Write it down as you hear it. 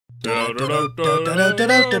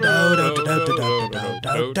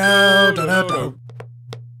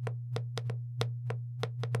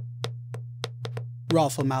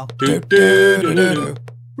Rafflemouth.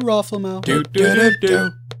 Rafflemouth.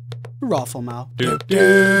 Rafflemouth.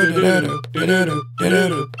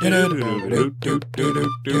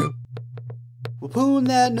 We'll poon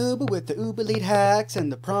that nooba with the uber lead hacks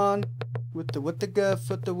and the prawn with the guff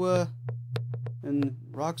with the and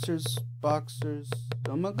rocksters, boxers,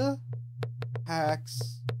 omaga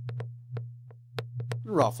hacks.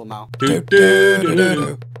 Rafflemouth.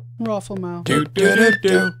 Rafflemouth.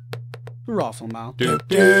 Rafflemouth.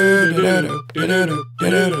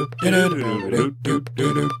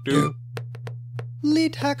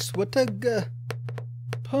 Lead hacks with the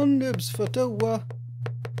pundibs for the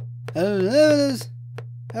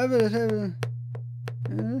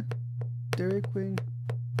Dairy Queen.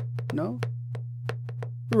 No?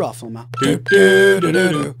 Rafflemouth.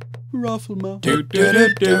 Rafflemouth.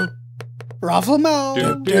 Rafflemouth.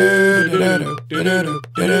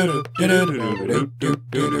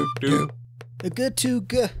 A good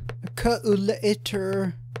to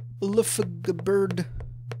later. Bird.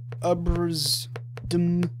 Ubers.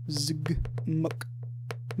 Zig. Muck.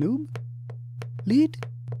 Noob? Lead?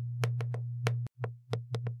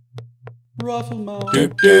 Rafflemouth.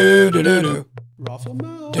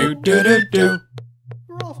 Rafflemouth.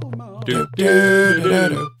 Rafflemouth.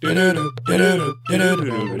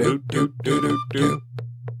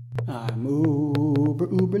 I'm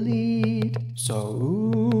uber lead, so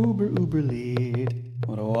uber lead.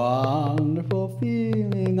 What a wonderful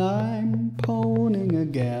feeling, I'm poning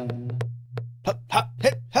again. Hup, hup,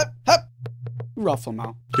 hip, hup, hup.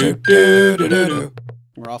 Rafflemouth.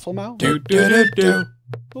 Rafflemouth.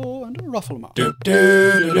 Oh, and a Rafflemouth.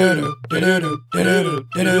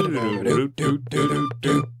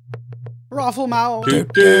 Rafflemouth.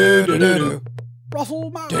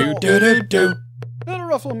 Rafflemouth. And a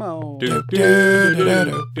Rafflemouth.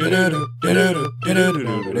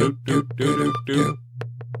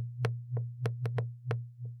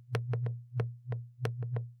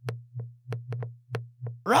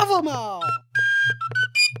 Rafflemouth.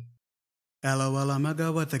 LOL, I'ma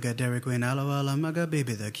go with the good Dairy Queen. LOL, I'ma go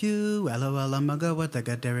baby the Q. LOL, I'ma go with the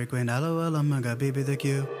good Dairy Queen. LOL, I'ma go baby the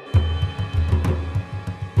Q.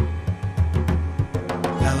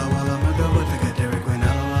 LOL, I'ma go with the good Dairy Queen.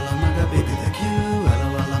 LOL, I'ma go baby the Q.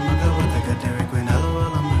 LOL, I'ma go with the good Dairy Queen.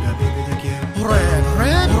 LOL, I'ma go baby the Q. Red,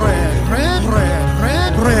 red, red, red, red,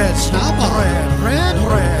 red, red snapper. Red, red,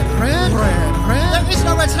 red, red, red, red. There is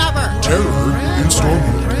no red snapper. Terror in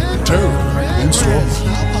Stormwood. Terror in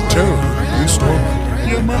Stormwood. Terror.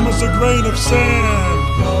 Your mama's a grain of sand.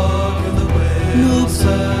 Noob.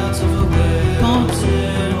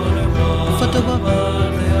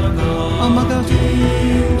 Oh my God.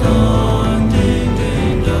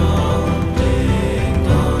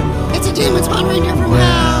 It's a demon spawn reindeer from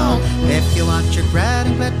hell. If you want your bread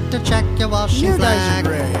and grit to check your washing flag,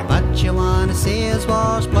 what you wanna see is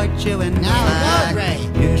wash, point you in the flag.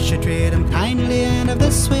 You should treat him kindly, and of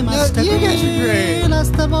this we must agree. You guys agree.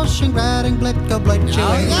 Lest the washing bread and grit go blight you in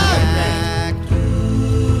the flag.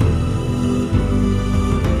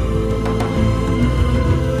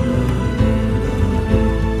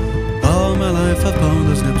 All my life I've pawned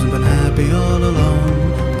those noobs and been happy all alone.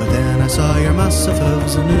 Then I saw your massive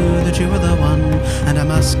hooves and knew that you were the one. And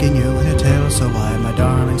I'm asking you with your tail so wide, my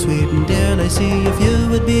darling, sweet and dear. I see if you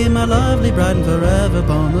would be my lovely bride and forever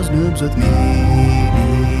bone those noobs with me.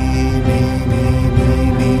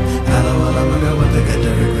 Hello, I'm go with the good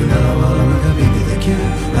Dairy Queen. Hello, I'm go baby the Q.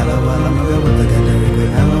 Hello, I'm go with the good Dairy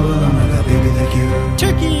Queen. Hello, I'm go baby the Q.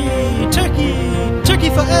 Turkey, turkey, turkey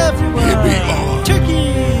for everyone.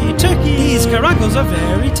 Turkey. These carackles are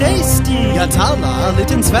very tasty. Jag talar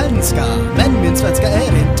lite svenska, men min svenska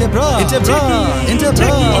är inte bra. Inte bra.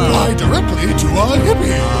 Apply directly to a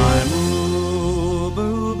hippie. I'm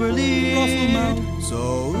uberly,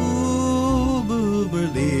 so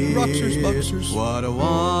uberly. Roxers, boxers. What a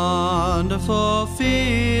wonderful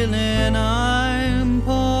feeling, I'm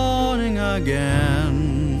pawning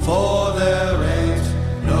again. For there ain't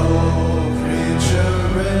no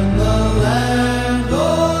creature in the land.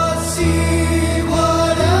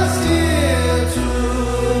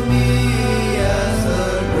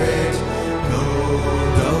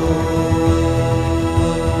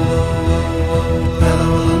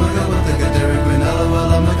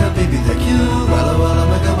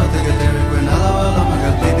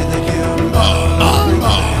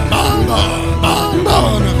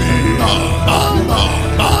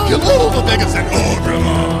 Kill all the bigots and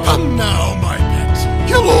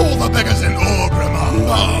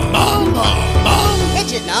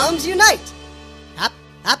hands unite! Up,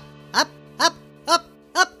 up, up, up, up,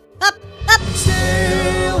 up, up, up!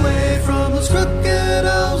 Stay away from those crooked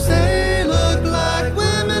elves. They look like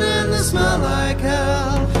women and they smell like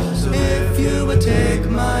hell. So if you would take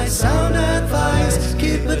my sound advice,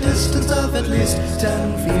 keep a distance of at least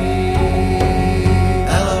 10 feet.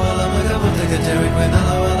 Dairy Queen,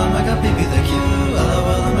 LOL, I'm a baby the Q.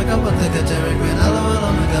 LOL, I'm a what the Dairy Queen, LOL,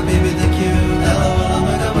 I'm a baby the Q. LOL, I'm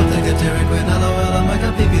a what the Dairy Queen, LOL, I'm a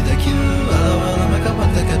baby the Q. LOL, I'm a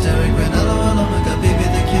what the Dairy Queen, LOL, I'm a baby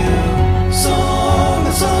the Q. Song,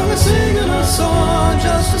 a song, a singing a song,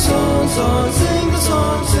 just a song, song, sing the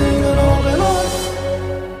song, sing it all day long.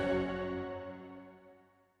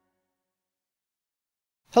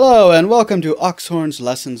 Hello and welcome to Oxhorn's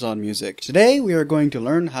Lessons on Music. Today we are going to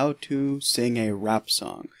learn how to sing a rap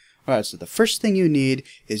song. Alright, so the first thing you need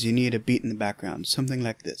is you need a beat in the background, something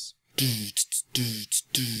like this.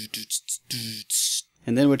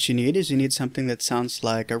 And then what you need is you need something that sounds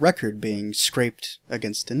like a record being scraped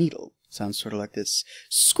against a needle. Sounds sort of like this.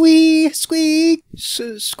 Squee, squee,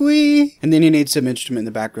 squee. And then you need some instrument in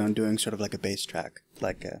the background doing sort of like a bass track,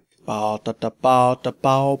 like a bow da da bow da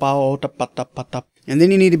bow bow da ba da ba da. And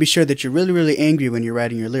then you need to be sure that you're really, really angry when you're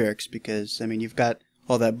writing your lyrics because, I mean, you've got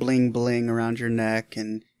all that bling bling around your neck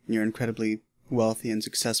and you're incredibly wealthy and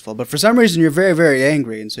successful. But for some reason, you're very, very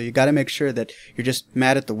angry. And so you got to make sure that you're just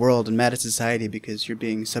mad at the world and mad at society because you're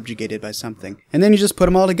being subjugated by something. And then you just put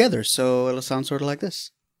them all together. So it'll sound sort of like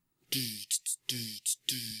this.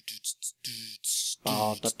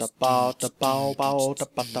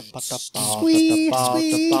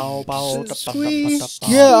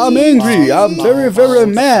 Yeah, I'm angry. I'm very, very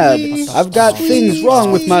mad. I've got things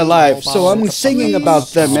wrong with my life, so I'm singing about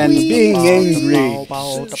them and being angry.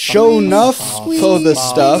 Show enough for the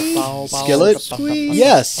stuff. Skillet?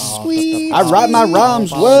 Yes. I write my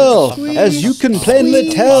rhymes well, as you can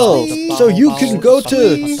plainly tell. So you can go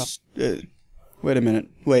to... wait a minute.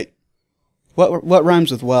 Wait. What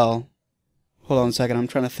rhymes with well? Hold on a second, I'm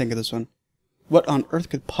trying to think of this one. What on earth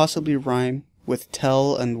could possibly rhyme with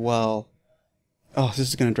tell and well? Oh, this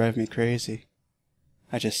is gonna drive me crazy.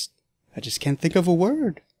 I just can't think of a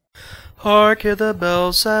word. Hark, hear the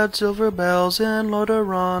bells, sad silver bells in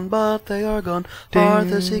Lordaeron, but they are gone.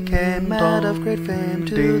 Arthur he came, mad of great fame,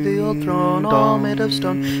 to the old throne, all made of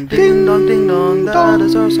stone. Ding dong, that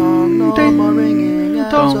is our song, no more ringing,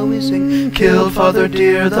 and so we sing. Killed father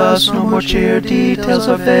dear, thus no more cheer, details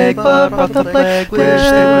are vague, but brought the plague. Wish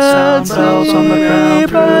they would sound bells on the ground,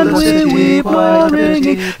 through the city, quite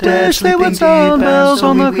liberty. Wish they would sound bells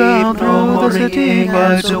on the ground, through the city,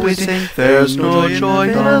 quite so we sing. There's no joy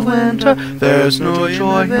in the winter, there's no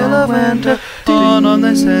joy in the winter. On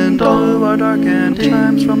they send to our dark end,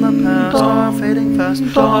 chimes from the past are fading fast.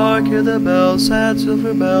 Hark, hear the bells, sad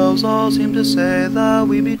silver bells, all seem to say that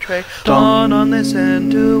we betray. On they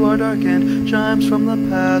send to our dark end, chimes from the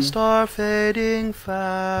past are fading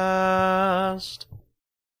fast.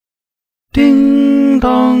 Ding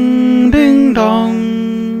dong, ding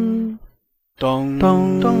dong, dong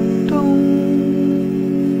dong dong dong.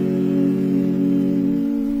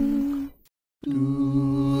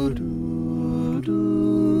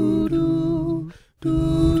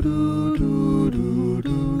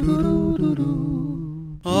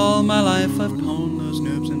 All my life I've pwned those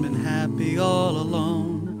noobs and been happy all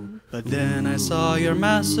alone. But then I saw your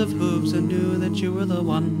massive hooves and knew that you were the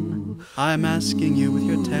one. I'm asking you with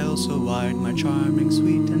your tail so wide, my charming,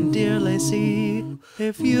 sweet, and dear Lacey,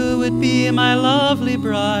 if you would be my lovely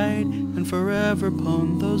bride and forever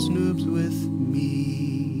pwn those noobs with me.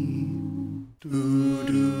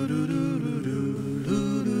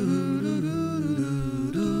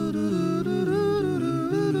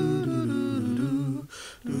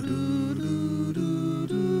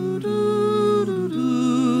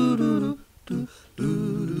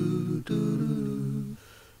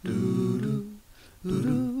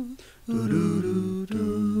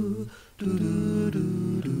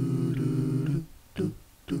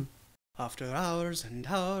 After hours and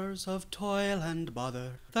hours of toil and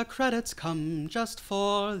bother, the credits come just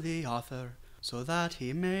for the author, so that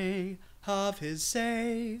he may have his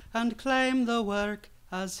say and claim the work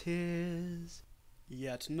as his.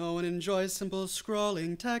 Yet no one enjoys simple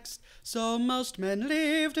scrolling text, so most men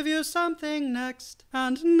leave to view something next,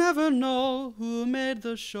 and never know who made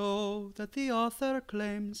the show that the author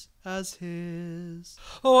claims as his.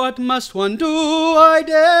 What must one do, I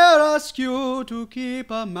dare ask you, to keep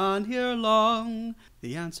a man here long?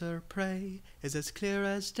 The answer, pray, is as clear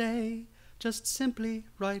as day, just simply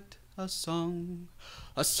write a song.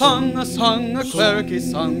 A song, a quirky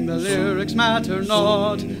song, the lyrics matter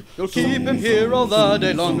not. You'll keep him here all the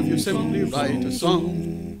day long if you simply write a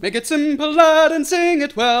song. Make it simple, lad, and sing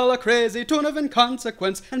it well, a crazy tune of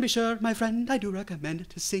inconsequence. And be sure, my friend, I do recommend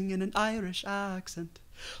to sing in an Irish accent.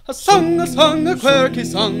 A song, a quirky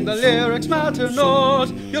song, the lyrics matter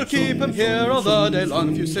not. You'll keep him here all the day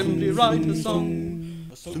long if you simply write a song.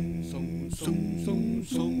 A song, song, song, song,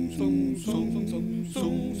 song, song, song, song,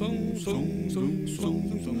 song, song, song, song,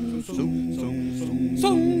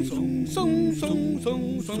 song, song, song, song,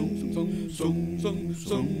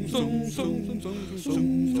 song, song,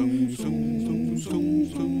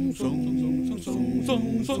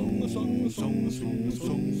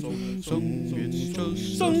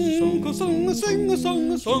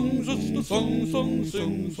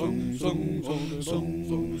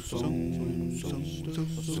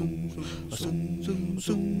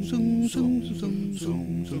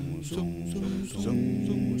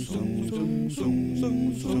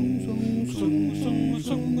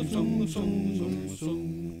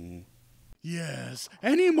 Yes,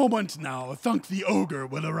 any moment now, Thunk the Ogre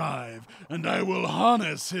will arrive, and I will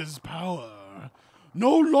harness his power.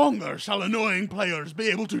 No longer shall annoying players be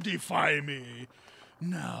able to defy me.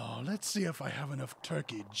 Now, let's see if I have enough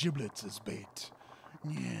turkey giblets as bait.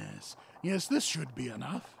 Yes, this should be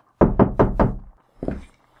enough.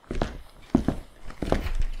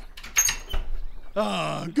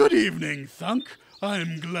 Good evening, Thunk.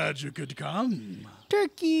 I'm glad you could come.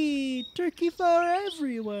 Turkey for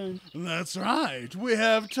everyone. That's right. We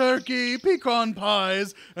have turkey, pecan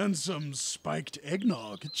pies, and some spiked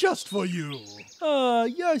eggnog just for you. Oh,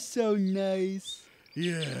 you're so nice.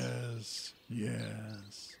 Yes. Here,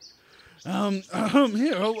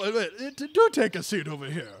 wait, do take a seat over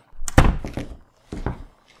here.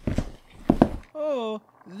 Oh,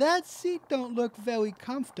 that seat don't look very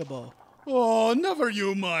comfortable. Oh, never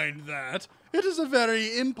you mind that. It is a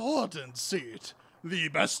very important seat. The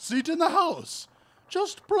best seat in the house.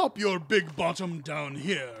 Just prop your big bottom down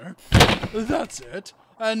here. That's it.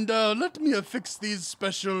 And let me affix these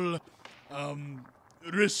special,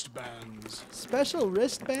 wristbands. Special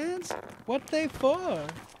wristbands? What they for?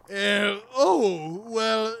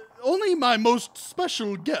 Well, only my most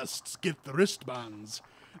special guests get the wristbands.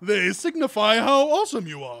 They signify how awesome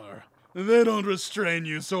you are. They don't restrain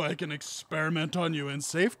you so I can experiment on you in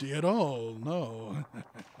safety at all, no.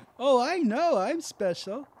 Oh, I know I'm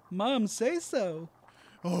special. Mom say so.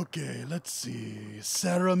 Okay, let's see.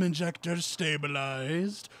 Serum injector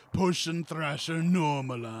stabilized. Potion thrasher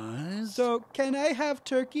normalized. So, can I have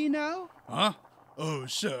turkey now? Huh? Oh,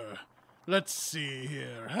 sure. Let's see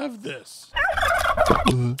here. Have this.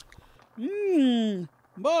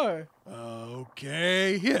 More.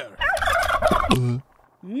 Okay, here.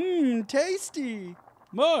 Tasty.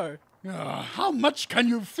 More. How much can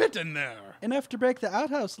you fit in there? Enough to break the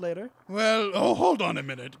outhouse later. Well, hold on a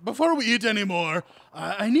minute. Before we eat any more,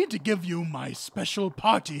 I need to give you my special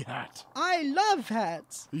party hat. I love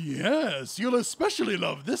hats. Yes, you'll especially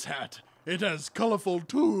love this hat. It has colorful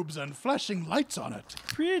tubes and flashing lights on it.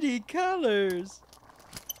 Pretty colors.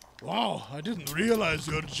 Wow, I didn't realize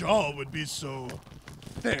your jaw would be so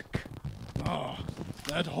thick. Oh,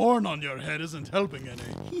 that horn on your head isn't helping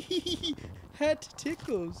any. Hat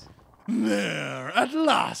tickles. There, at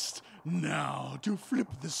last. Now to flip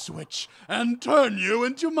the switch and turn you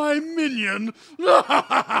into my minion.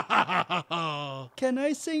 Can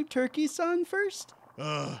I sing turkey song first?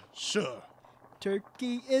 Sure.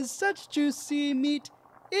 Turkey is such juicy meat.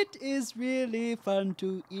 It is really fun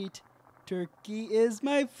to eat. Turkey is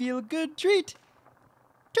my feel-good treat.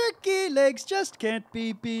 Turkey legs just can't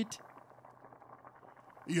be beat.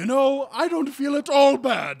 You know, I don't feel at all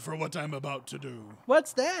bad for what I'm about to do.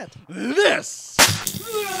 What's that? This!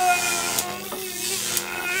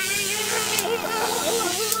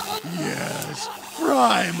 Yes,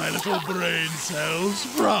 fry, my little brain cells,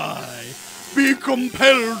 fry. Be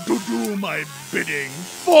compelled to do my bidding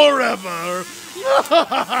forever.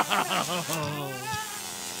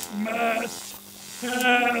 Must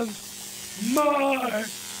have my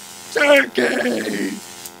turkey.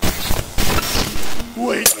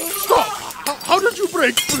 Wait, stop! How did you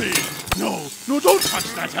break free? No, don't touch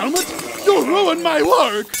that helmet! You'll ruin my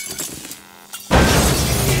work!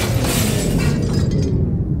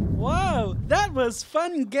 Wow, that was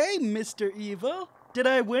fun game, Mr. Evil. Did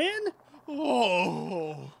I win?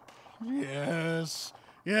 Oh, yes,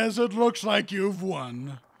 it looks like you've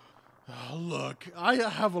won. Look, I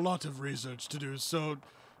have a lot of research to do, so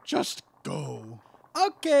just go.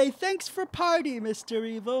 Okay, thanks for party, Mr.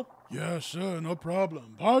 Evil. Yeah, sure, no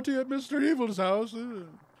problem. Party at Mr. Evil's house.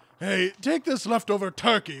 Hey, take this leftover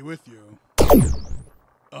turkey with you.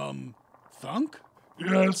 Thunk?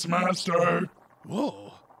 Yes, master.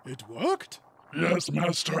 Whoa, it worked? Yes,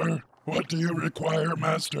 master. What do you require,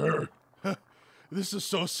 master? This is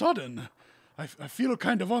so sudden. I feel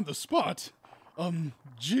kind of on the spot.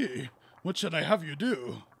 Gee, what should I have you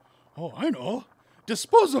do? Oh, I know.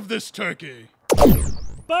 Dispose of this turkey.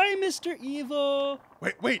 Bye, Mr. Evil.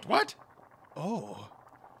 Wait, what? Oh.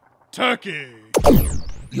 Turkey.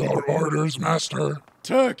 Your orders, master.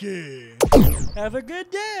 Turkey. Have a good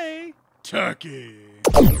day. Turkey.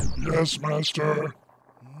 Yes, master.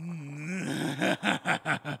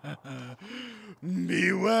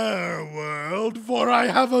 Beware, world, for I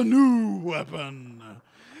have a new weapon.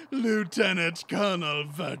 Lieutenant Colonel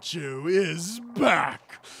Virtue is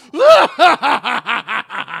back.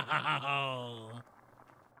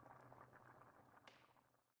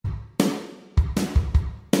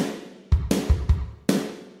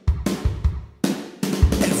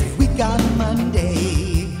 Every week on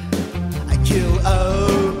Monday, I kill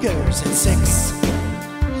ogres at 6.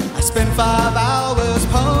 I spend 5 hours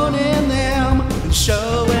poning them and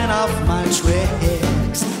showing off my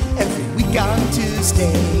tricks. Every week on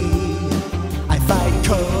Tuesday, I fight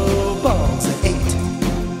kobolds at 8.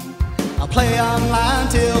 I'll play online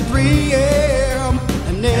till 3 a.m.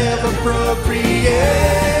 and never procreate.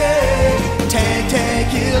 Tank,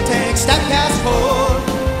 kill, tank, stack, cast, hold.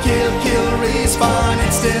 Kill, respawn,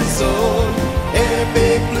 instant zone.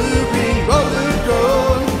 Epic, blue, green, roller,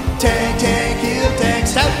 gold. Tank, kill, tank,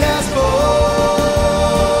 stack, cast, hold.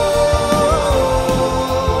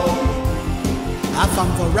 I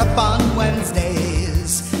farm for up on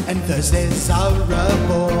Wednesdays, and Thursdays are a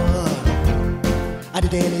bore. I do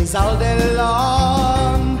dailies all day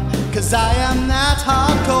long, cause I am that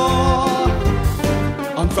hardcore.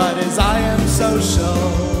 On Fridays I am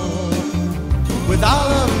social with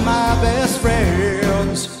all of my best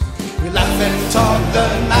friends. We laugh and talk the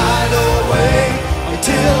night away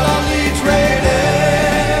until our lead trade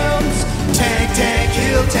ends. Tank,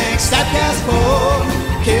 kill, tank, stab, cast, hold.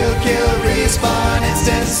 Kill, respawn,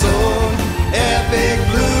 instant zone. Epic,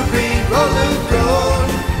 blue, green, roller, gold.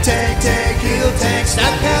 Tank, kill, tank,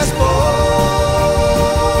 stab, cast, hold.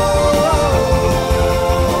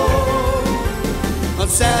 On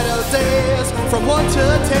Saturdays from 1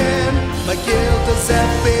 to 10, my guild is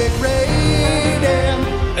epic rating.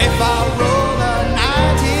 If I roll a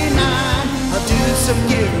 99, I'll do some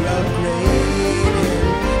gear upgrading.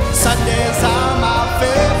 Sundays are my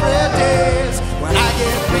favorite days when I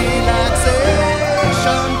get relaxation.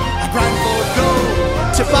 I grind for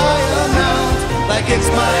gold to buy a mount like it's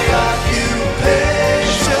my occupation.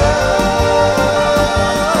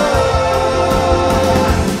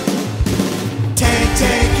 Tank,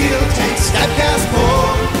 kill, tank, stab, cast,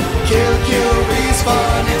 hold. Kill,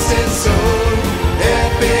 respawn, instant zone.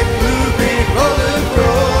 Epic, blue, green, roller,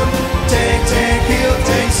 road. Tank, kill,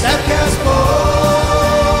 tank, stab, cast, hold.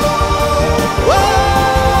 Whoa!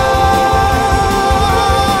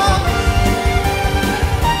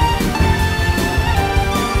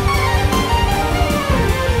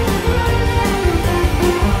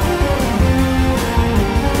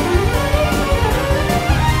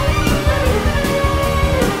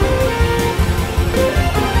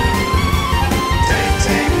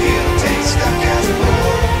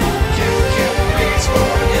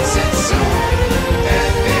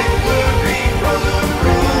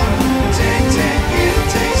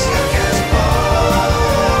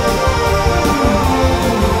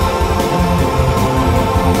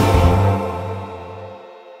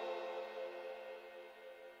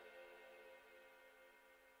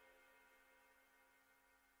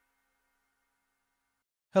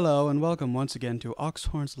 Hello and welcome once again to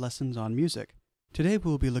Oxhorn's Lessons on Music. Today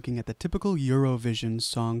we'll be looking at the typical Eurovision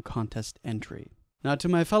Song Contest entry. Now to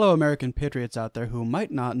my fellow American patriots out there who might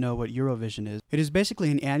not know what Eurovision is, it is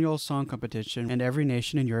basically an annual song competition and every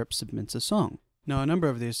nation in Europe submits a song. Now a number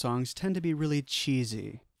of these songs tend to be really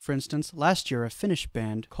cheesy. For instance, last year a Finnish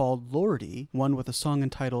band called Lordi won with a song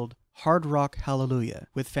entitled Hard Rock Hallelujah,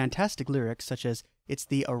 with fantastic lyrics such as It's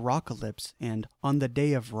the Arocalypse and On the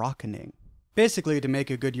Day of Rockening. Basically, to make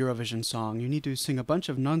a good Eurovision song, you need to sing a bunch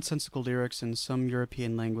of nonsensical lyrics in some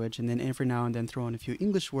European language, and then every now and then throw in a few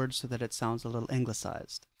English words so that it sounds a little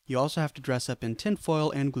anglicized. You also have to dress up in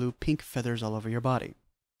tinfoil and glue pink feathers all over your body.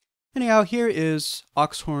 Anyhow, here is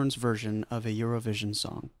Oxhorn's version of a Eurovision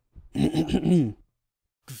song.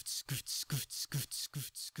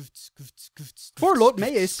 Förlåt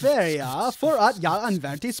mig i Sverige för att jag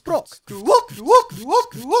använder språk.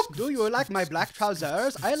 Do you like my black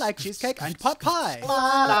trousers? I like cheesecake and pot pie.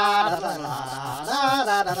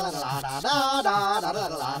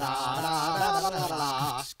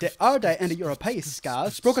 De Ardai and Europeiska,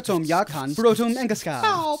 Sprokatum Yakan, Brotum Engaska.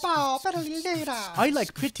 I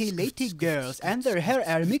like pretty lady girls and their hair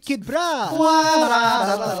are mycket bra.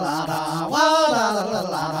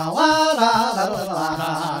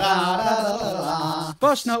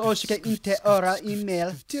 Varsna orsaka inte öra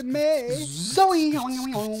e-mail till mig.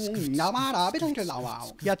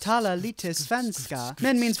 Jag talar lite svenska,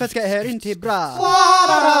 men min svenska är inte bra.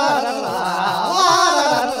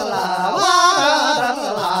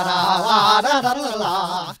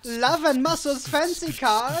 Love and muscles, fancy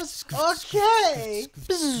cars. Okay.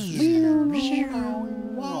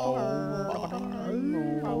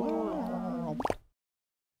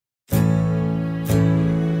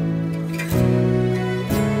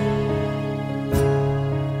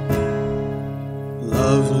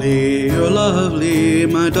 Lovely, you're lovely,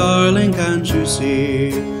 my darling, can't you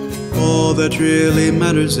see? All that really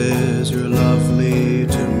matters is you're lovely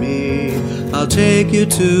to me. I'll take you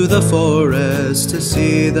to the forest to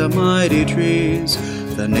see the mighty trees.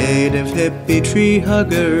 The native hippie tree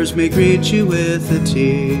huggers may greet you with a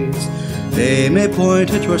tease. They may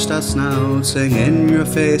point at your stout snout, saying in your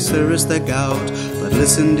face there is the gout. But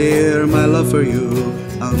listen dear, my love for you,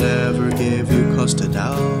 I'll never give you cause to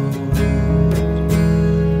doubt.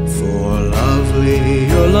 Lovely,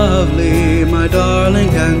 you're lovely, my darling,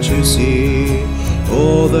 can't you see?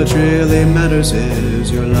 All that really matters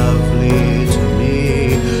is you're lovely to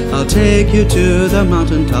me. I'll take you to the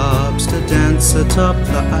mountain tops to dance atop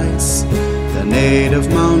the ice. The native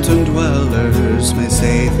mountain dwellers may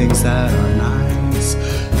say things that are nice.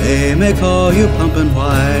 They may call you plump and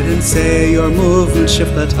white and say your movements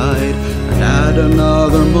shift the tide and add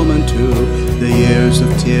another moment to the years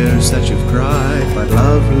of tears that you've cried. But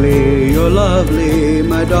lovely, you're lovely,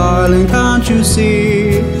 my darling, can't you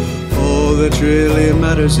see? All that really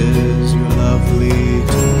matters is you're lovely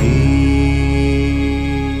to me.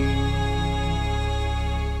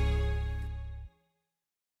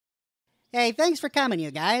 Hey, thanks for coming,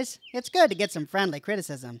 you guys. It's good to get some friendly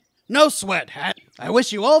criticism. No sweat, Hat. I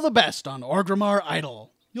wish you all the best on Orgrimmar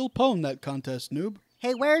Idol. You'll pwn that contest, noob.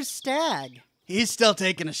 Hey, where's Stag? He's still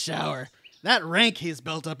taking a shower. That rank he's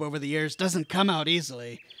built up over the years doesn't come out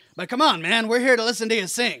easily. But come on, man, we're here to listen to you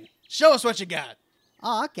sing. Show us what you got.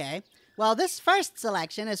 Oh, okay. Well, this first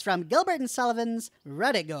selection is from Gilbert and Sullivan's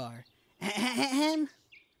Rudigor.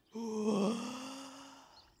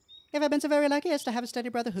 If I've been so very lucky as to have a steady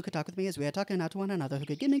brother who could talk with me as we are talking out to one another, who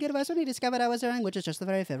could give me good advice when he discovered I was erring, which is just the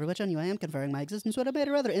very favor which on you I am conferring. My existence would have made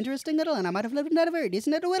a rather interesting riddle, and I might have lived and had a very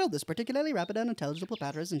decent little whittle. This particularly rapid and intelligible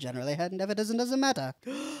patters, and generally hadn't if it doesn't matter.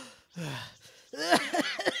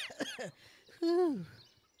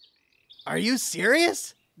 Are you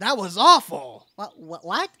serious? That was awful.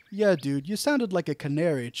 What? Yeah, dude, you sounded like a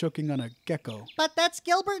canary choking on a gecko. But that's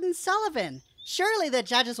Gilbert and Sullivan. Surely the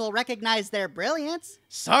judges will recognize their brilliance.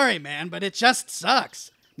 Sorry, man, but it just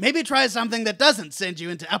sucks. Maybe try something that doesn't send you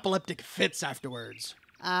into epileptic fits afterwards.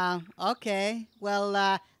 Okay. Well,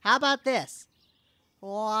 how about this?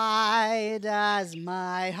 Why does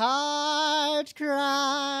my heart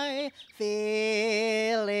cry?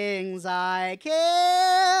 Feelings I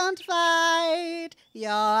can't fight.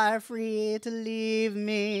 You're free to leave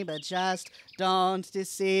me, but just don't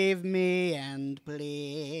deceive me, and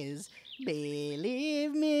please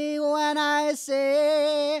believe me when I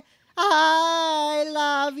say I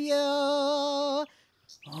love you.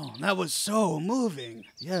 Oh, that was so moving.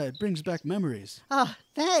 Yeah, it brings back memories. Oh,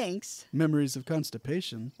 thanks. Memories of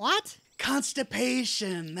constipation. What?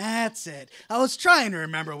 Constipation, that's it. I was trying to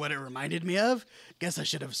remember what it reminded me of. Guess I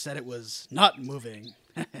should have said it was not moving.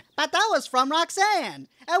 But that was from Roxanne.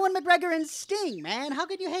 Ewan McGregor and Sting, man. How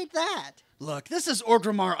could you hate that? Look, this is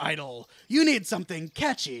Orgrimmar Idol. You need something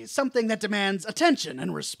catchy, something that demands attention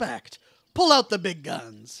and respect. Pull out the big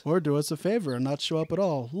guns. Or do us a favor and not show up at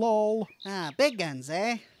all. Lol. Big guns,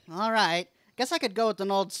 eh? All right. Guess I could go with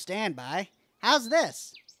an old standby. How's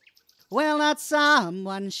this? Will not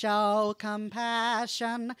someone show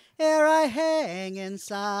compassion? Here I hang in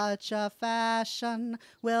such a fashion.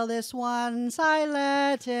 Will this once I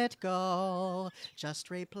let it go?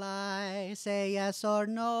 Just reply, say yes or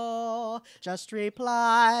no. Just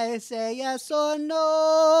reply, say yes or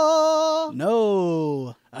no.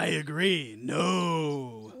 No. I agree,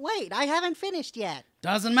 no. Wait, I haven't finished yet.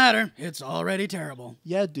 Doesn't matter, it's already terrible.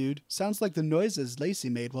 Yeah, dude. Sounds like the noises Lacey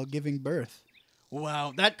made while giving birth.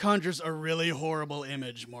 Wow, that conjures a really horrible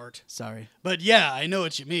image, Mort. Sorry. But yeah, I know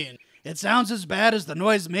what you mean. It sounds as bad as the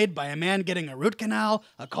noise made by a man getting a root canal,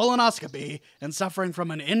 a colonoscopy, and suffering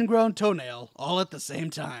from an ingrown toenail all at the same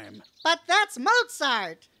time. But that's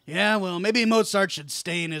Mozart! Yeah, well, maybe Mozart should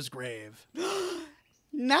stay in his grave.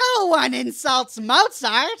 No one insults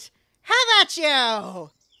Mozart. How about you?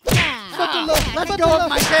 Let go of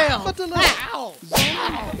my tail. Ow.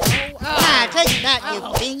 Take that, you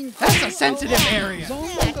fiend. That's a sensitive area.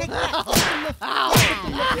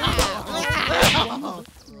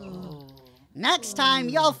 Next time,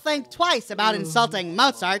 you'll think twice about insulting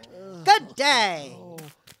Mozart. Good day.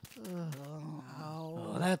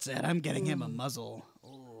 Oh, that's it. I'm getting him a muzzle.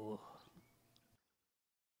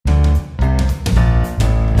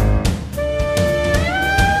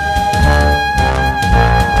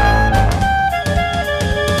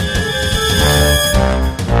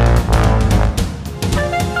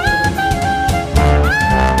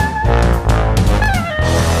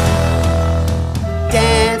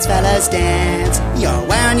 Dance, fellas, dance. You're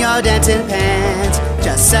wearing your dancing pants.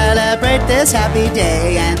 Just celebrate this happy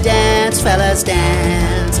day and dance, fellas,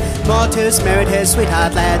 dance. Mortus married his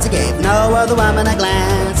sweetheart, lads. He gave no other woman a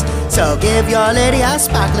glance. So give your lady a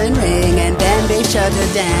sparkling ring and then be sure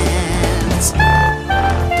to dance.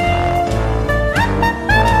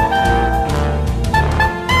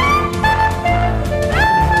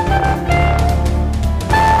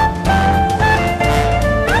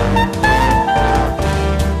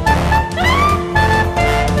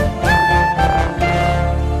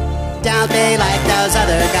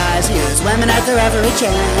 Other guys use women at their every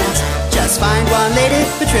chance. Just find one lady,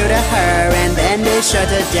 be true to her, and then be sure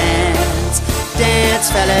to dance. Dance,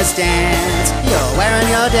 fellas, dance. You're wearing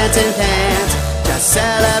your dancing pants. Just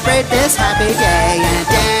celebrate this happy day and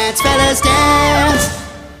dance, fellas, dance.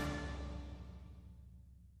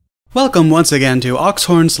 Welcome once again to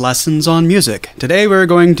Oxhorn's Lessons on Music. Today we're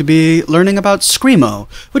going to be learning about Screamo,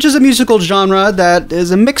 which is a musical genre that is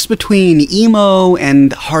a mix between emo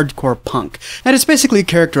and hardcore punk. And it's basically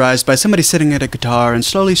characterized by somebody sitting at a guitar and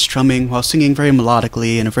slowly strumming while singing very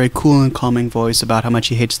melodically in a very cool and calming voice about how much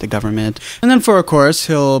he hates the government. And then for a chorus,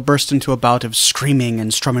 he'll burst into a bout of screaming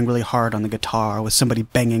and strumming really hard on the guitar with somebody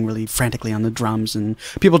banging really frantically on the drums and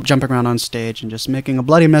people jumping around on stage and just making a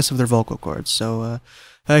bloody mess of their vocal cords. So,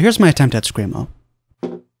 here's my attempt at Screamo.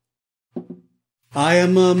 I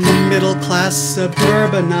am a middle-class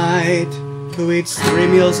suburbanite who eats 3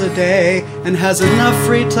 meals a day and has enough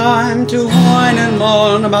free time to whine and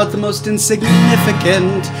moan about the most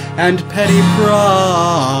insignificant and petty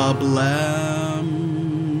problems.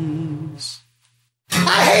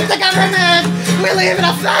 I hate the government! We live in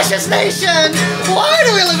a fascist nation! Why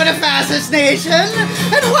do we live in a fascist nation?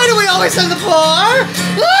 And why do we always send the poor?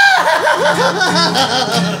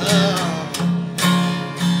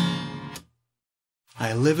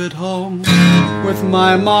 I live at home with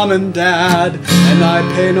my mom and dad, and I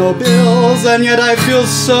pay no bills, and yet I feel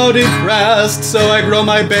so depressed, so I grow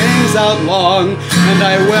my bangs out long, and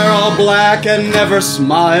I wear all black and never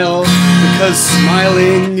smile, because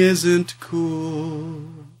smiling isn't cool.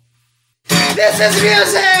 This is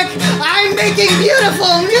music! I'm making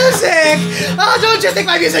beautiful music! Oh, don't you think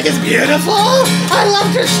my music is beautiful? I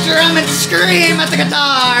love to strum and scream at the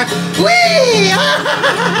guitar! Whee!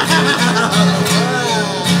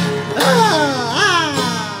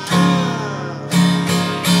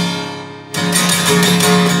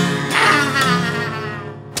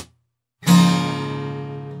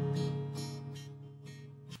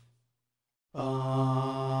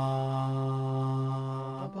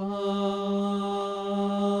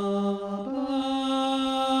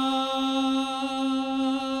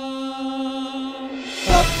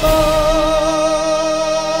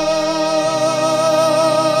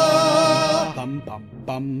 Bum bum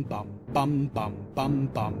bum bum bum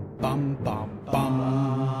bum bum bum bum.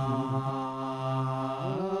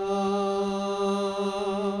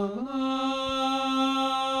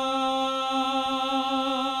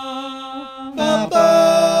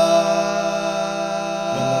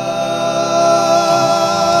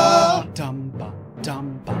 Dum bum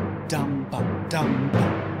dum bum dum bum dum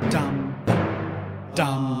bum dum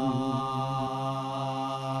dum.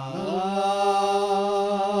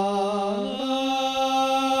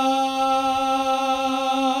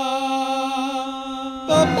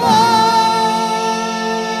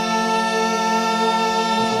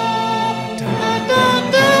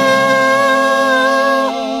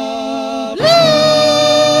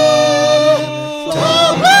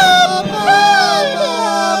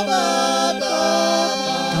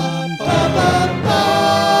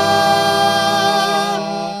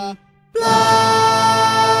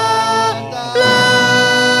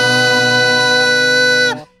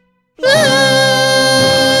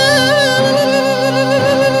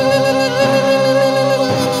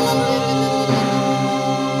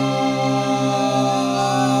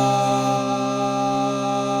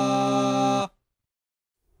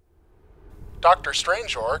 Dr.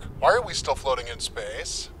 Strange Orc, why are we still floating in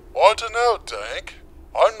space? I dunno, Dank.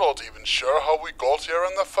 I'm not even sure how we got here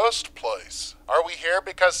in the first place. Are we here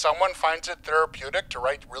because someone finds it therapeutic to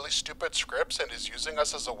write really stupid scripts and is using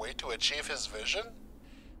us as a way to achieve his vision?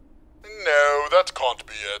 No, that can't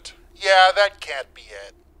be it. Yeah, that can't be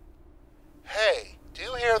it. Hey, do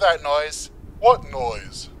you hear that noise? What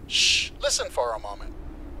noise? Shh, listen for a moment.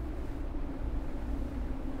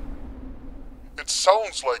 It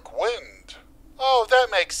sounds like wind. Oh, that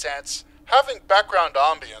makes sense. Having background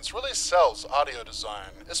ambience really sells audio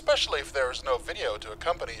design, especially if there is no video to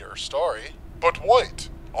accompany your story. But wait,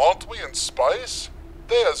 aren't we in space?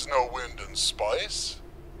 There's no wind in space.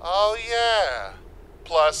 Oh yeah.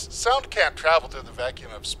 Plus, sound can't travel through the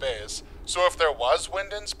vacuum of space, so if there was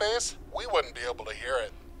wind in space, we wouldn't be able to hear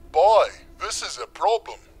it. Boy, this is a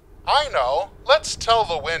problem. I know. Let's tell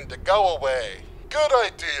the wind to go away. Good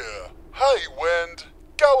idea. Hey, wind,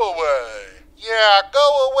 go away. Yeah,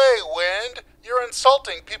 go away, wind. You're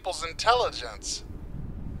insulting people's intelligence.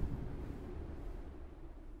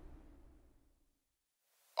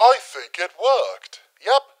 I think it worked.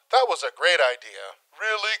 Yep, that was a great idea.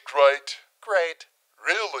 Really great. Great.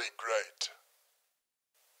 Really great.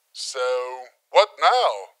 So, what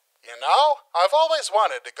now? You know, I've always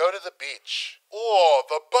wanted to go to the beach. Oh,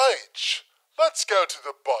 the beach. Let's go to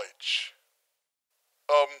the beach.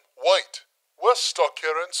 Wait. We're stuck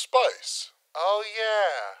here in space. Oh,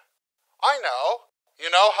 yeah. I know.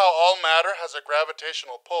 You know how all matter has a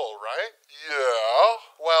gravitational pull, right? Yeah.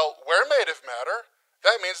 Well, we're made of matter.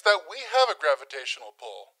 That means that we have a gravitational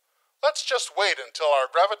pull. Let's just wait until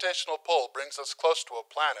our gravitational pull brings us close to a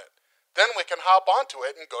planet. Then we can hop onto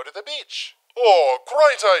it and go to the beach. Oh,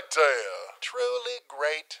 great idea. Truly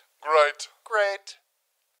great. Great. Great.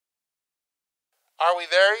 Are we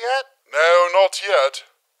there yet? No, not yet.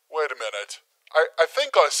 Wait a minute. I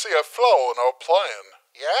think I see a flaw in our plan.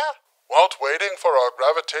 Yeah? Won't waiting for our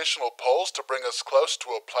gravitational pulls to bring us close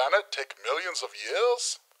to a planet take millions of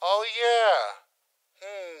years? Oh, yeah.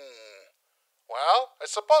 Well, I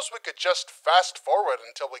suppose we could just fast forward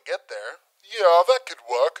until we get there. Yeah, that could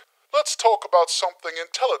work. Let's talk about something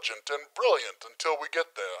intelligent and brilliant until we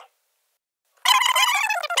get there.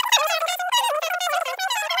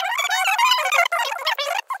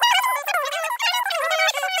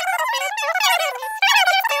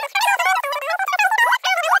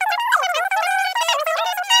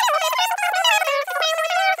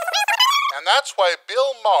 And that's why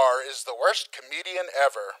Bill Maher is the worst comedian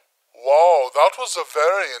ever. Wow, that was a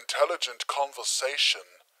very intelligent conversation.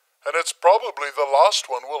 And it's probably the last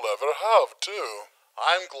one we'll ever have, too.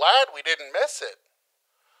 I'm glad we didn't miss it.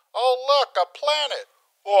 Oh, look, a planet.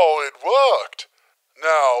 Oh, it worked.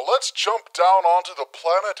 Now, let's jump down onto the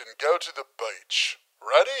planet and go to the beach.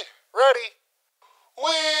 Ready? Ready. Whee!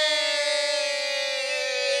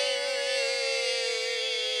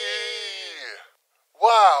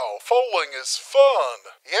 Wow, falling is fun.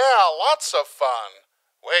 Yeah, lots of fun.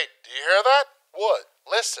 Wait, do you hear that? What?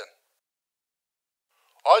 Listen.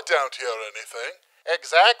 I don't hear anything.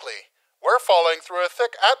 Exactly. We're falling through a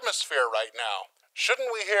thick atmosphere right now. Shouldn't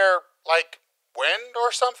we hear, like, wind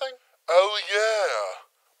or something? Oh, yeah.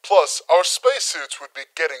 Plus, our spacesuits would be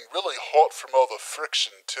getting really hot from all the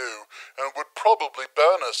friction, too, and would probably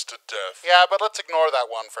burn us to death. Yeah, but let's ignore that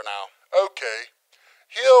one for now. Okay.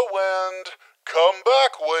 Here, wind. Come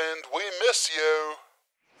back, wind. We miss you.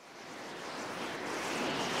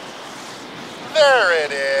 There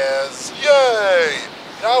it is. Yay!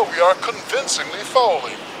 Now we are convincingly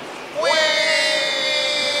falling.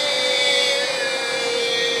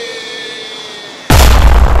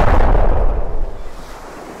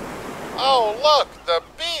 Oh, look, the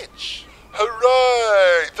beach.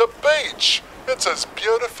 Hooray! The beach! It's as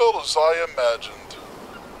beautiful as I imagined.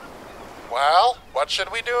 Well, what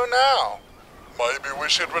should we do now? Maybe we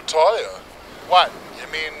should retire. What, you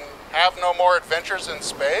mean have no more adventures in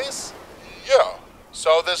space? Yeah.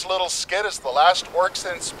 So this little skit is the last Orcs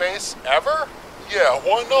in space ever? Yeah,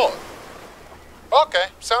 why not? Okay,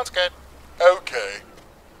 sounds good. Okay.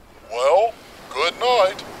 Well, good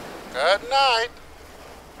night. Good night.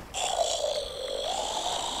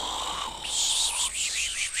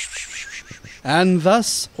 And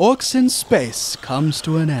thus, Orcs in Space comes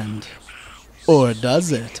to an end. Or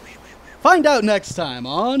does it? Find out next time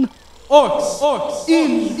on Orcs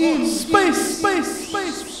in Space.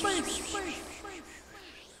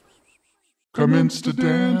 Commence to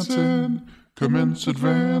dancing, commence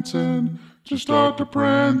advancing, Just start to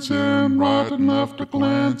prancing, right and left a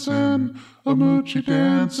glancing, a moochie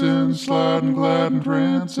dancing, sliding, gliding,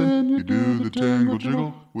 prancing. You do the tangle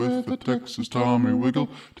jiggle with the Texas Tommy wiggle.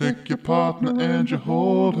 Take your partner and you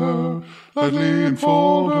hold her, lightly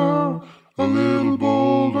enfold her, a little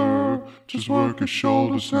bolder. Just work your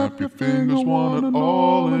shoulders, snap your fingers, one and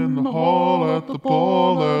all in the hall at the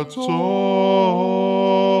ball. That's all.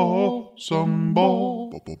 Some ball.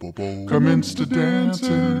 Commence to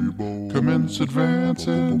dancing, commence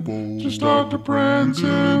advancing. Just start to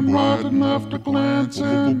prancing, right and left a glancing,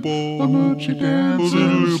 a moochie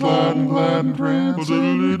dancing, sliding, gliding,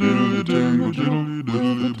 prancing. Diddly tangle jiggle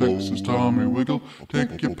with the Texas Tommy wiggle.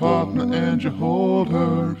 Take your partner and you hold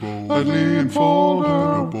her, lightly enfold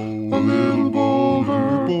her, a little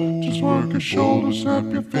bolder. Just work your shoulders, snap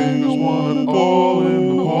your fingers, one and all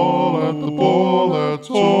in the hall at the ball. That's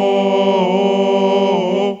all.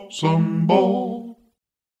 Some ball.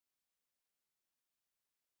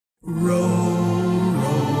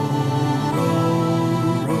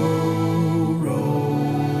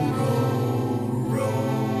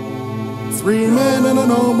 Three men and a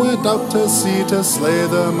gnome went out to sea to slay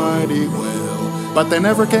the mighty whale. But they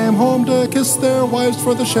never came home to kiss their wives,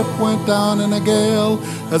 for the ship went down in a gale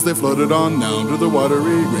as they floated on down to the watery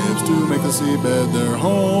graves to make the seabed their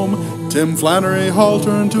home. Tim Flannery Hall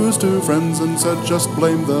turned to his two friends and said, just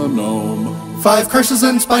blame the gnome. 5 curses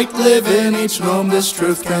and spite live in each gnome, this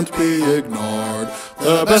truth can't be ignored.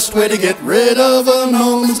 The best way to get rid of a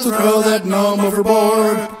gnome is to throw that gnome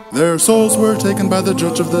overboard. Their souls were taken by the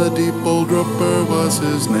judge of the deep, old Roper was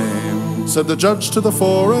his name. Said the judge to the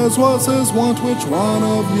 4, as was his wont, which one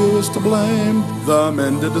of you is to blame? The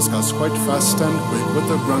men did discuss quite fast and quick,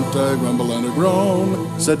 with a grunt, a grumble, and a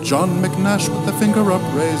groan. Said John McNash with the finger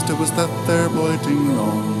upraised, it was that there boiting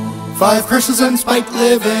gnome. 5 curses and spite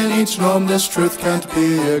live in each gnome, this truth can't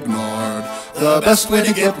be ignored. The best way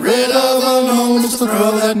to get rid of a gnome is to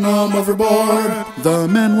throw that gnome overboard. The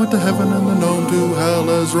men went to heaven and the gnome to hell,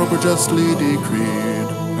 as Roper justly decreed.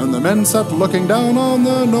 And the men sat looking down on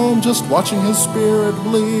the gnome, just watching his spirit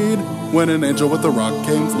bleed. When an angel with a rock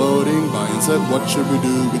came floating by and said, what should we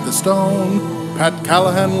do with the stone? Pat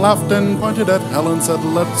Callahan laughed and pointed at hell and said,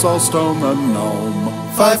 let's all stone the gnome.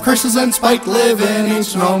 5 curses and spite live in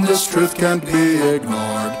each gnome, this truth can't be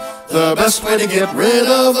ignored. The best way to get rid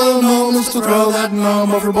of a gnome is to throw that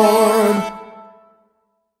gnome overboard.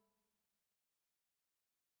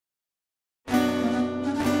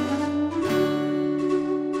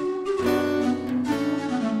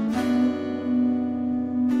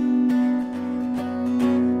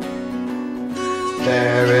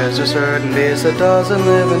 There is a certain beast that doesn't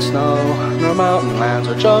live in snow, nor mountain lands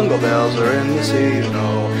or jungle bells or in the sea, you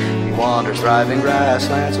know. He wanders thriving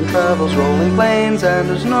grasslands and travels rolling plains, and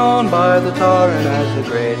is known by the Tauran as the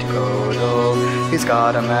Great Kodo. He's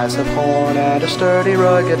got a massive horn and a sturdy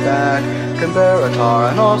rugged back, can bear a tar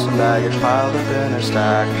and awesome baggage piled up in a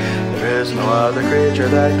stack. There is no other creature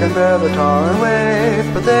that can bear the Tauran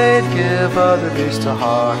weight, but they'd give other beasts a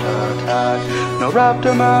heart attack. No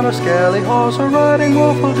raptor, man, or scaly horse or riding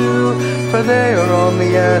wolf will do, for they are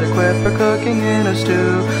only adequate for cooking in a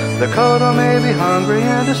stew. The Kodo may be hungry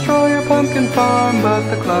and destroy your pumpkin farm, but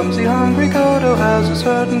the clumsy, hungry Kodo has a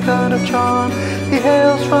certain kind of charm. He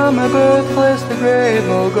hails from a birthplace, the great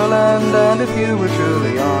Mogul land, and if you were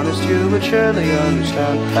truly honest, you would surely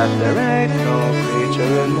understand that there ain't no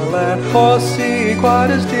creature in the land or sea quite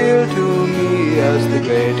as dear to me as the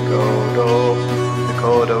great Kodo. The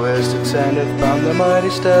Kodo is descended from the mighty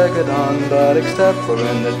Stegodon, but except for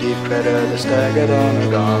in the deep crater the Stegodon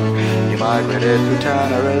are gone. He migrated through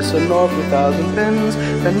Tanaris and north 1,000 pins,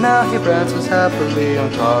 and now he prances happily on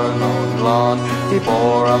Tarn on lawn. He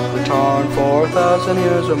bore up the Tarn for 1,000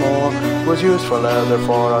 years or more, was used for leather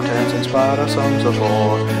for our tents and spied our sons of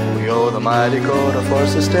war. We owe the mighty Kodo for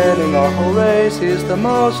sustaining our whole race. He's the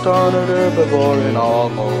most honored herbivore in all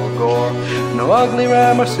Mulgore. No ugly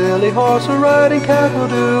ram or silly horse or riding cat will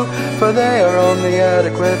do, for they are only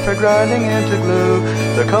adequate for grinding into glue.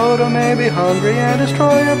 The Kodo may be hungry and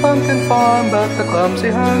destroy your pumpkin farm, but the clumsy,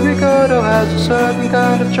 hungry Kodo has a certain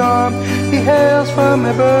kind of charm. He hails from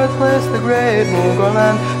a birthplace, the great Mulgore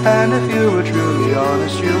land, and if you were truly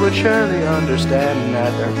honest, you would surely understand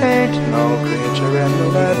that there ain't no creature in the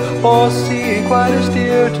land or sea quite as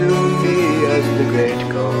dear to me as the great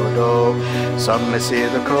Kodo. Some may see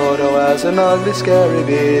the Kodo as an ugly, scary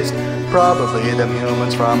beast, probably them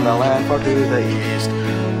humans from the land far to the east.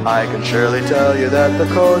 I can surely tell you that the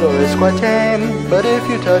Kodo is quite tame, but if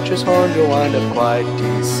you touch his horn you'll wind up quite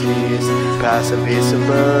diseased. Pass a piece of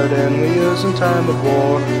burden we use in time of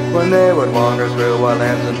war, when they would wander through our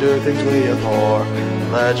lands and do things we abhor.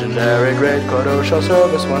 Legendary great Kodo shall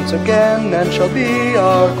serve us once again, and shall be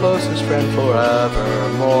our closest friend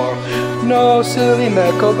forevermore. No silly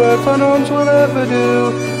mecho bird phonomes will ever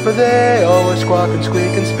do, for they always squawk and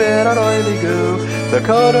squeak and spit out oily goo. The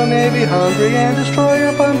Kodo may be hungry and destroy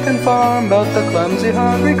your pumpkin farm, but the clumsy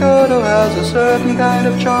hungry Kodo has a certain kind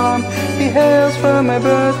of charm. He hails from my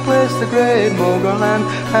birthplace, the great Mogul land,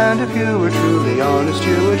 and if you were truly honest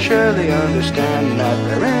you would surely understand that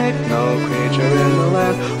there ain't no creature in the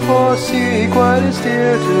land or sea quite as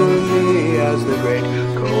dear to me as the great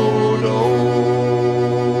Kodo.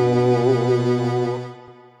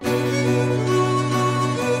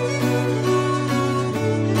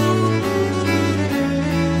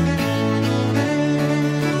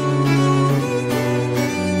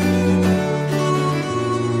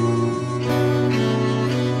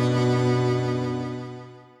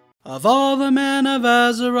 Of all the men of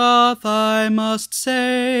Azeroth, I must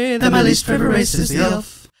say that my least favorite race is the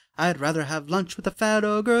elf. I'd rather have lunch with a fat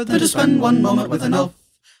ogre than to spend one moment with an elf.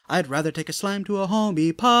 I'd rather take a slime to a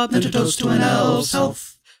homie pub than to toast to an elf's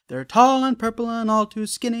health. They're tall and purple and all too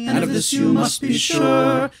skinny, and of this you must be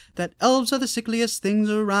sure, that elves are the sickliest things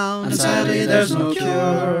around, and sadly there's no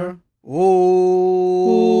cure. Oh,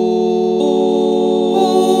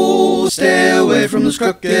 stay away from those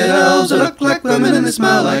crooked elves that look like women and they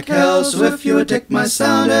smell like hell. So if you would take my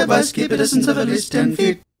sound advice, keep a distance of at least 10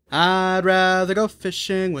 feet. I'd rather go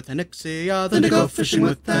fishing with an Ixia Than to go fishing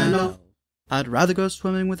with an elf. I'd rather go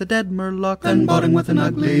swimming with a dead Murloc Than boating with an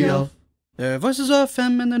ugly elf. Their voices are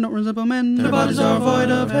femme and they don't resemble men. Their bodies are void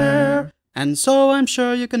of hair. And so I'm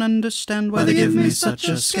sure you can understand Why they give me such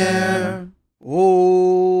a scare. Oh,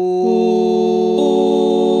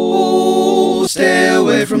 stay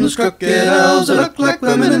away from those crooked elves that look like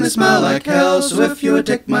women and they smell like hell. So if you would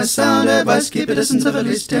take my sound advice, keep a distance of at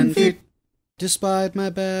least 10 feet. Despite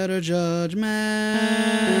my better judgment,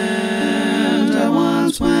 I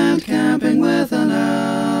once went camping with an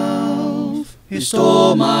elf. He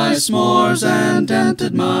stole my s'mores and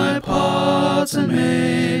dented my pots and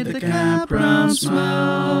made the campground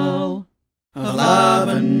smell of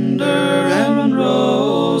lavender and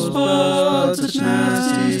rosebuds, such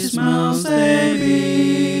nasty smells they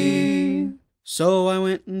be. so I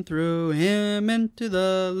went and threw him into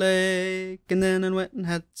the lake, and then I went and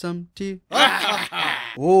had some tea.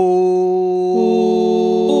 Oh,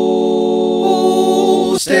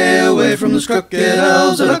 stay away from those crooked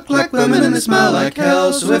elves that look like women and they smell like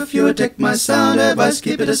hell. So if you would take my sound advice,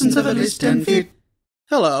 keep a distance of at least 10 feet.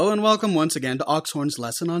 Hello, and welcome once again to Oxhorn's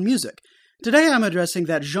lesson on music. Today I'm addressing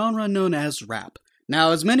that genre known as rap.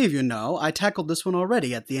 Now, as many of you know, I tackled this one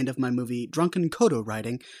already at the end of my movie Drunken Kodo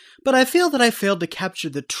Writing, but I feel that I failed to capture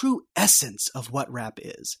the true essence of what rap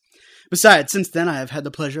is. Besides, since then I have had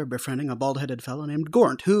the pleasure of befriending a bald-headed fellow named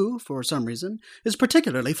Gornt, who, for some reason, is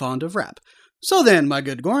particularly fond of rap. So then, my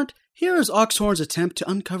good Gornt, here is Oxhorn's attempt to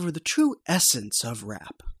uncover the true essence of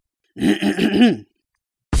rap. Wigga!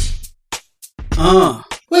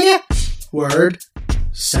 Word,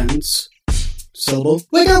 sentence, syllable,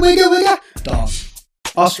 Wigga, wigga, wigga! dog,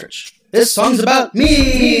 ostrich. This song's about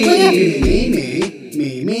me.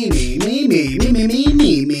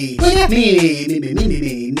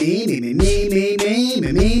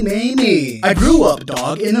 I grew up,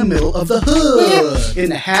 dog, in the middle of the hood, in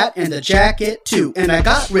the hat and the jacket too, and I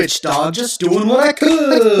got rich, dog, just doing what I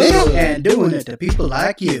could, and doing it to people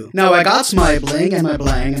like you. Now I got my bling and my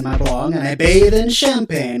blang and my blong, and I bathe in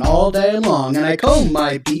champagne all day long, and I comb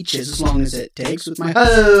my beaches as long as it takes with my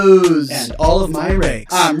hose and all of my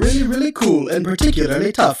rakes. I'm really cool and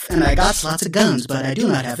particularly tough, and I got lots of guns, but I do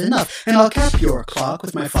not have enough, and I'll cap your clock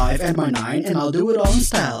with my 5 and my 9, and I'll do it all in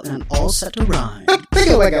style and all set to rhyme.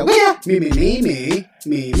 Wigga, wigga, wigga!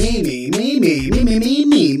 Me.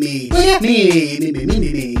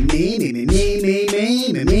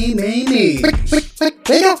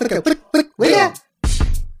 Wigga!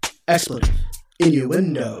 Expletive.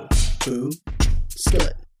 Innuendo. Boo.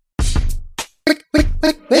 Skillet. Wigga,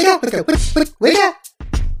 wigga, wigga!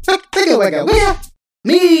 Wigga, wigga, wigga!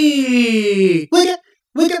 Me! Wigga,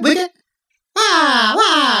 wigga, wigga! Wah,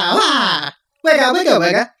 wah, wah! Wigga, wigga,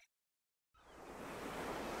 wigga!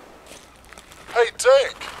 Hey,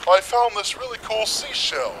 Dink, I found this really cool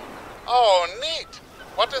seashell. Oh, neat.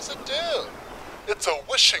 What does it do? It's a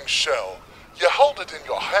wishing shell. You hold it in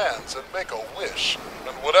your hands and make a wish,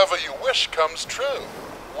 and whatever you wish comes true.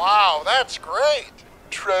 Wow, that's great.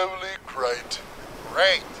 Truly great.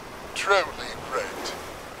 Great. Truly great.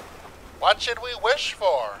 What should we wish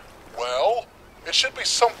for? Well, it should be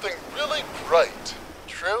something really great.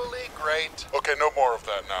 Truly great. Okay, no more of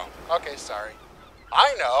that now. Okay, sorry.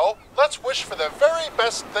 I know. Let's wish for the very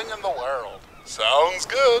best thing in the world. Sounds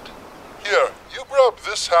good. Here, you grab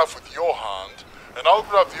this half with your hand, and I'll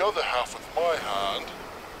grab the other half with my hand.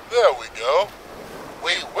 There we go.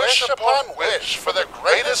 We wish upon wish for the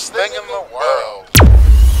greatest thing in the world.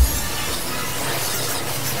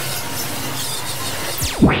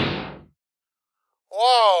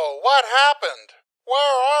 Whoa, what happened? Where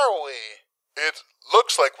are we? It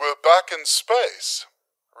looks like we're back in space.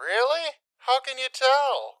 Really? How can you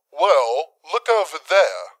tell? Well, look over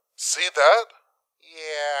there. See that?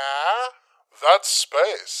 Yeah. That's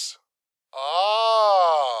space.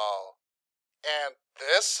 Oh. And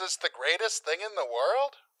this is the greatest thing in the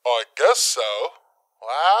world? I guess so.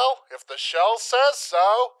 Well, if the shell says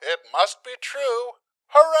so, it must be true.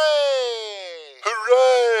 Hooray!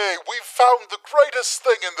 Hooray! We've found the greatest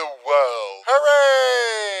thing in the world.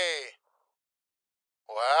 Hooray!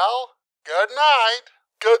 Well, good night.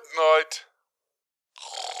 Good night.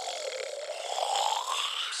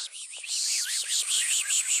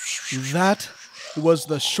 That was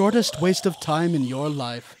the shortest waste of time in your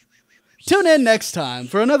life. Tune in next time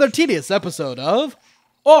for another tedious episode of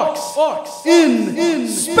Orcs in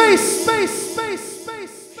Space.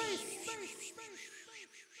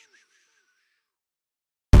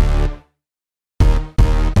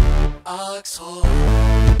 Oxhorn.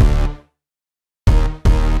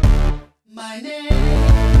 My name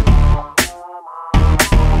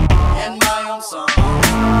and my own song.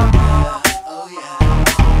 Oh yeah.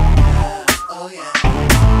 Oh yeah.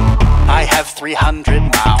 I have 300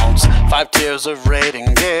 mounts, 5 tiers of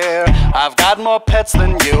rating gear. I've got more pets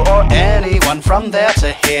than you or anyone from there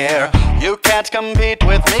to here. You can't compete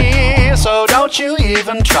with me, so don't you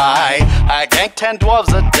even try. I gank 10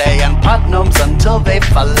 dwarves a day and punt gnomes until they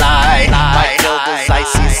fly. My guild is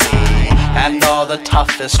ICC and all the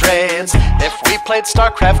toughest raids. If we played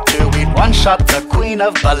StarCraft 2, we'd one-shot the Queen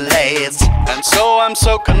of Blades. And so I'm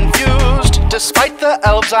so confused, despite the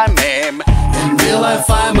elves I maim. In real life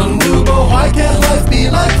I'm a noob, but why can't life be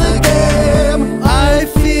like the game? I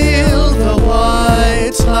feel the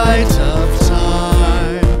white light of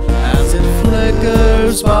time as it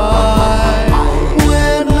flickers by.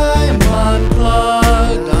 When I'm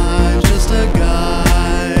unplugged, I'm just a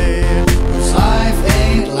guy whose life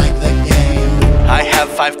ain't like the game. I have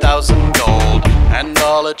 5,000 gold and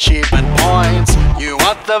all achievement points. You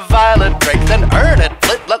want the violet break, then earn it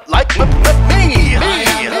like me. I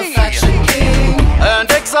am the faction king.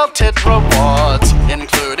 Earned exalted rewards,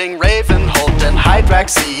 including Ravenhold and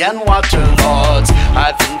Hydraxi and Waterlords.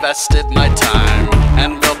 I've invested my time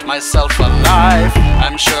and built myself a life.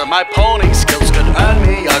 I'm sure my pwning skills could earn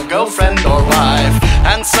me a girlfriend or wife.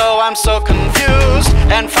 And so I'm so confused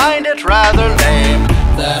and find it rather lame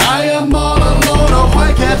That I am all alone, oh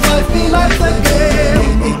why can't life be like the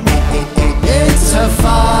game? It's a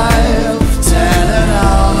 5, 10 and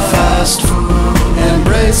out. fast food.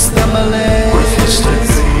 Embrace the malaise.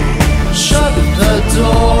 Shut the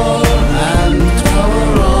door and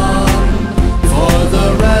power on for the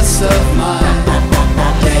rest of my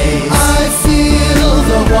days. I feel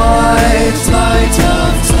the white light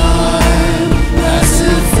of time as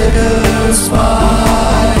it flickers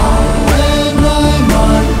by. When I'm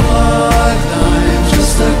unplugged, I'm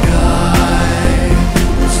just a guy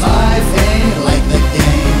whose life ain't like the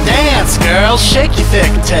game. Dance, girl, shake your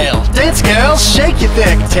thick tail. Dance, girl, shake your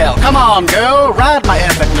thick tail. Come on, girl, ride my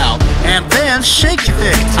epic mount, and then shake your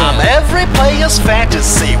thick tail. I'm every player's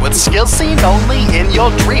fantasy, with skills seen only in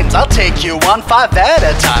your dreams. I'll take you on 5 at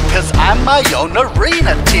a time, cause I'm my own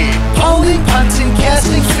arena team. Pulling, punting,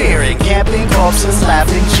 casting, fearing, camping, corpses,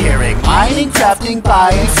 laughing, cheering, mining, crafting,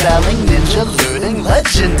 buying, selling, ninja, looting,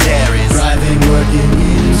 legendaries. Driving, working,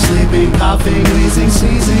 eating, sleeping, coughing, wheezing,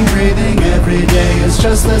 sneezing, breathing. Every day is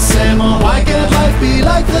just the same. Oh, why can't life be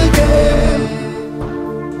like the game?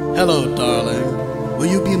 Hello, darling. Will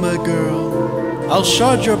you be my girl? I'll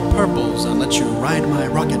shard your purples and let you ride my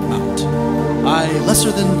rocket mount. I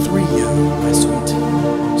lesser than 3 you, my sweet.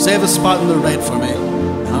 Save a spot in the raid for me,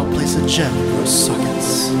 and I'll place a gem in your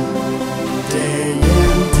sockets. Day in,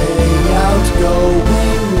 day out,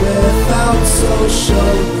 going without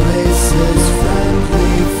social graces,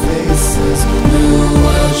 friendly faces, new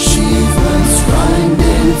achievements,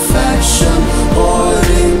 grinding faction,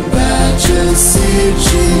 hoarding badges,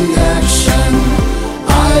 sieging action.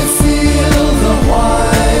 I feel the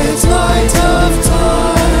white light of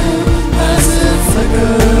time as it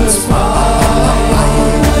flickers by.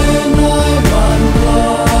 When I'm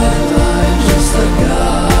unplugged, I'm just a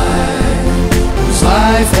guy whose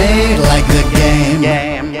life ain't like